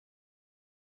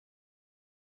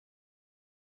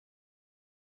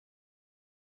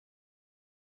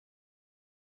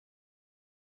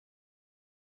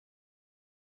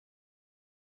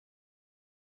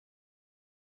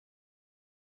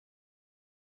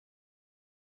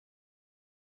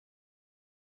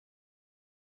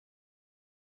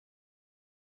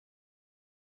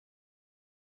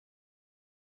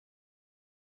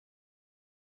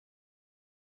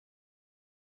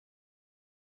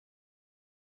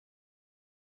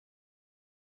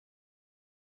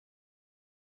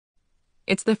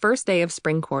It's the first day of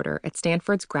spring quarter at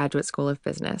Stanford's Graduate School of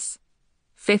Business.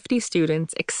 50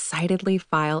 students excitedly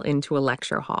file into a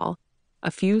lecture hall,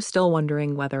 a few still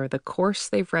wondering whether the course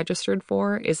they've registered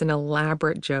for is an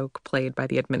elaborate joke played by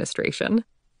the administration.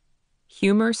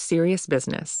 Humor's serious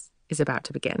business is about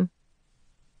to begin.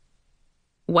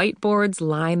 Whiteboards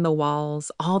line the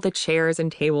walls, all the chairs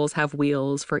and tables have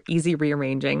wheels for easy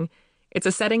rearranging. It's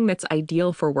a setting that's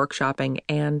ideal for workshopping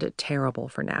and terrible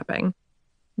for napping.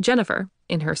 Jennifer,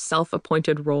 in her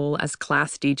self-appointed role as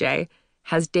class DJ,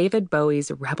 has David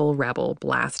Bowie's Rebel Rebel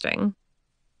blasting.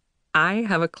 I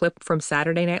have a clip from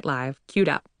Saturday Night Live queued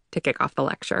up to kick off the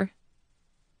lecture.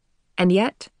 And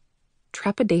yet,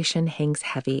 trepidation hangs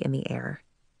heavy in the air.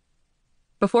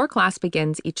 Before class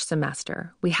begins each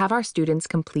semester, we have our students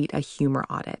complete a humor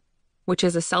audit, which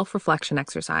is a self-reflection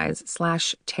exercise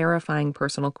 / terrifying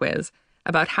personal quiz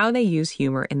about how they use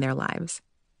humor in their lives.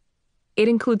 It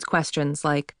includes questions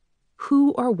like,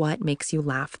 who or what makes you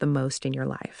laugh the most in your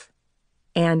life?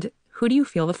 And who do you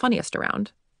feel the funniest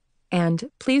around?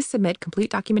 And please submit complete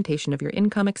documentation of your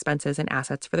income, expenses, and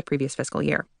assets for the previous fiscal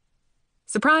year.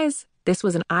 Surprise! This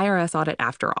was an IRS audit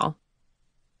after all.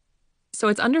 So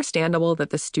it's understandable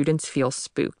that the students feel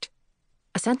spooked.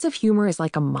 A sense of humor is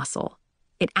like a muscle.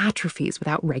 It atrophies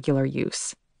without regular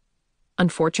use.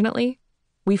 Unfortunately,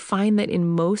 we find that in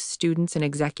most students and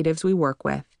executives we work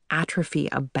with, atrophy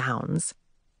abounds.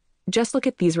 Just look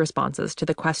at these responses to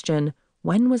the question,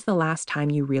 when was the last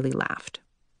time you really laughed?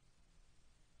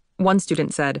 One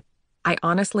student said, I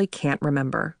honestly can't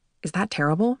remember. Is that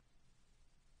terrible?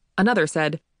 Another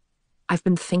said, I've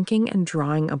been thinking and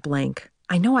drawing a blank.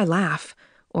 I know I laugh,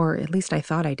 or at least I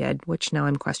thought I did, which now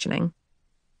I'm questioning.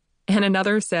 And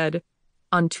another said,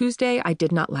 on Tuesday I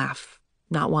did not laugh,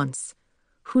 not once.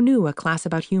 Who knew a class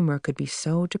about humor could be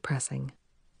so depressing?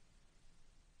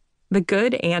 The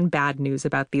good and bad news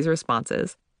about these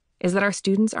responses is that our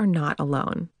students are not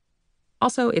alone.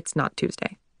 Also, it's not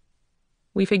Tuesday.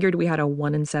 We figured we had a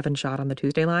 1 in 7 shot on the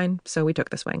Tuesday line, so we took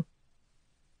the swing.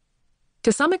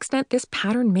 To some extent, this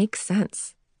pattern makes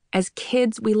sense. As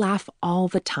kids, we laugh all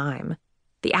the time.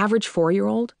 The average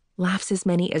 4-year-old laughs as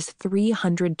many as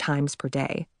 300 times per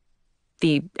day.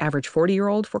 The average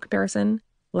 40-year-old, for comparison,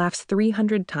 laughs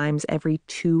 300 times every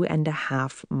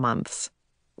 2.5 months.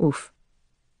 Oof.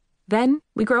 Then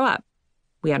we grow up.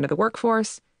 We enter the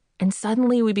workforce, and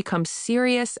suddenly we become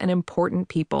serious and important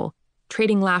people,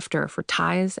 trading laughter for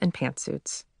ties and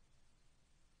pantsuits.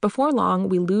 Before long,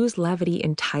 we lose levity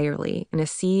entirely in a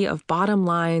sea of bottom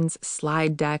lines,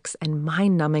 slide decks, and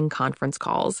mind-numbing conference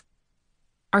calls.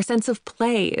 Our sense of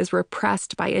play is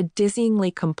repressed by a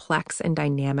dizzyingly complex and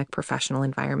dynamic professional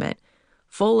environment,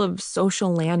 full of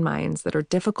social landmines that are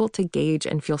difficult to gauge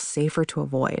and feel safer to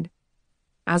avoid.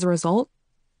 As a result,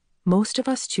 most of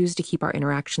us choose to keep our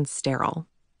interactions sterile,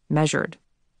 measured,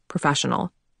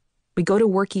 professional. We go to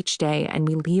work each day and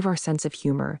we leave our sense of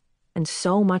humor and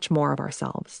so much more of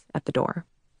ourselves at the door.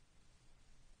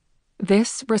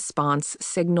 This response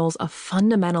signals a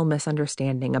fundamental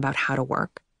misunderstanding about how to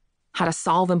work, how to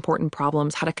solve important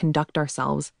problems, how to conduct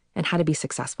ourselves, and how to be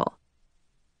successful.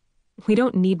 We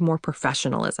don't need more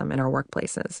professionalism in our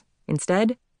workplaces.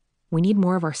 Instead, we need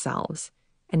more of ourselves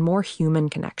and more human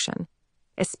connection,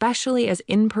 especially as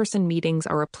in-person meetings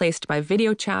are replaced by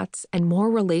video chats and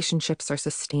more relationships are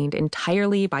sustained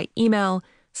entirely by email,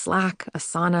 Slack,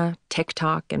 Asana,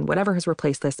 TikTok, and whatever has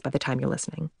replaced this by the time you're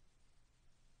listening.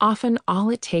 Often, all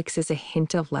it takes is a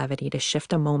hint of levity to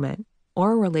shift a moment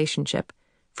or a relationship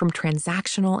from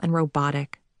transactional and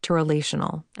robotic to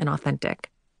relational and authentic.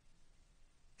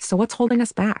 So what's holding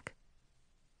us back?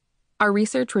 Our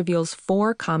research reveals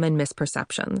 4 common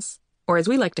misperceptions, or as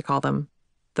we like to call them,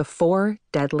 the 4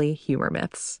 deadly humor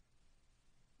myths.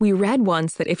 We read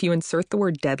once that if you insert the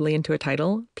word deadly into a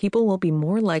title, people will be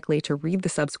more likely to read the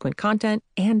subsequent content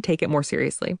and take it more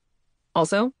seriously.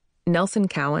 Also, Nelson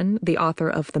Cowan, the author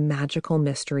of The Magical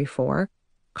Mystery 4,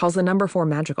 calls the number 4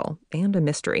 magical and a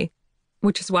mystery,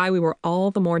 which is why we were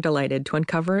all the more delighted to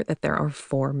uncover that there are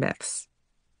 4 myths.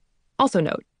 Also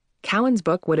note, Cowan's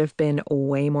book would have been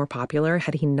way more popular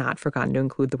had he not forgotten to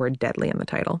include the word deadly in the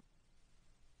title.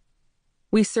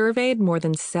 We surveyed more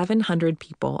than 700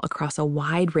 people across a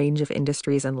wide range of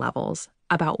industries and levels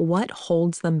about what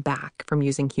holds them back from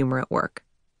using humor at work.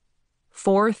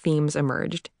 4 themes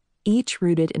emerged, each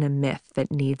rooted in a myth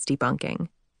that needs debunking.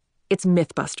 It's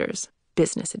Mythbusters,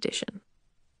 Business Edition.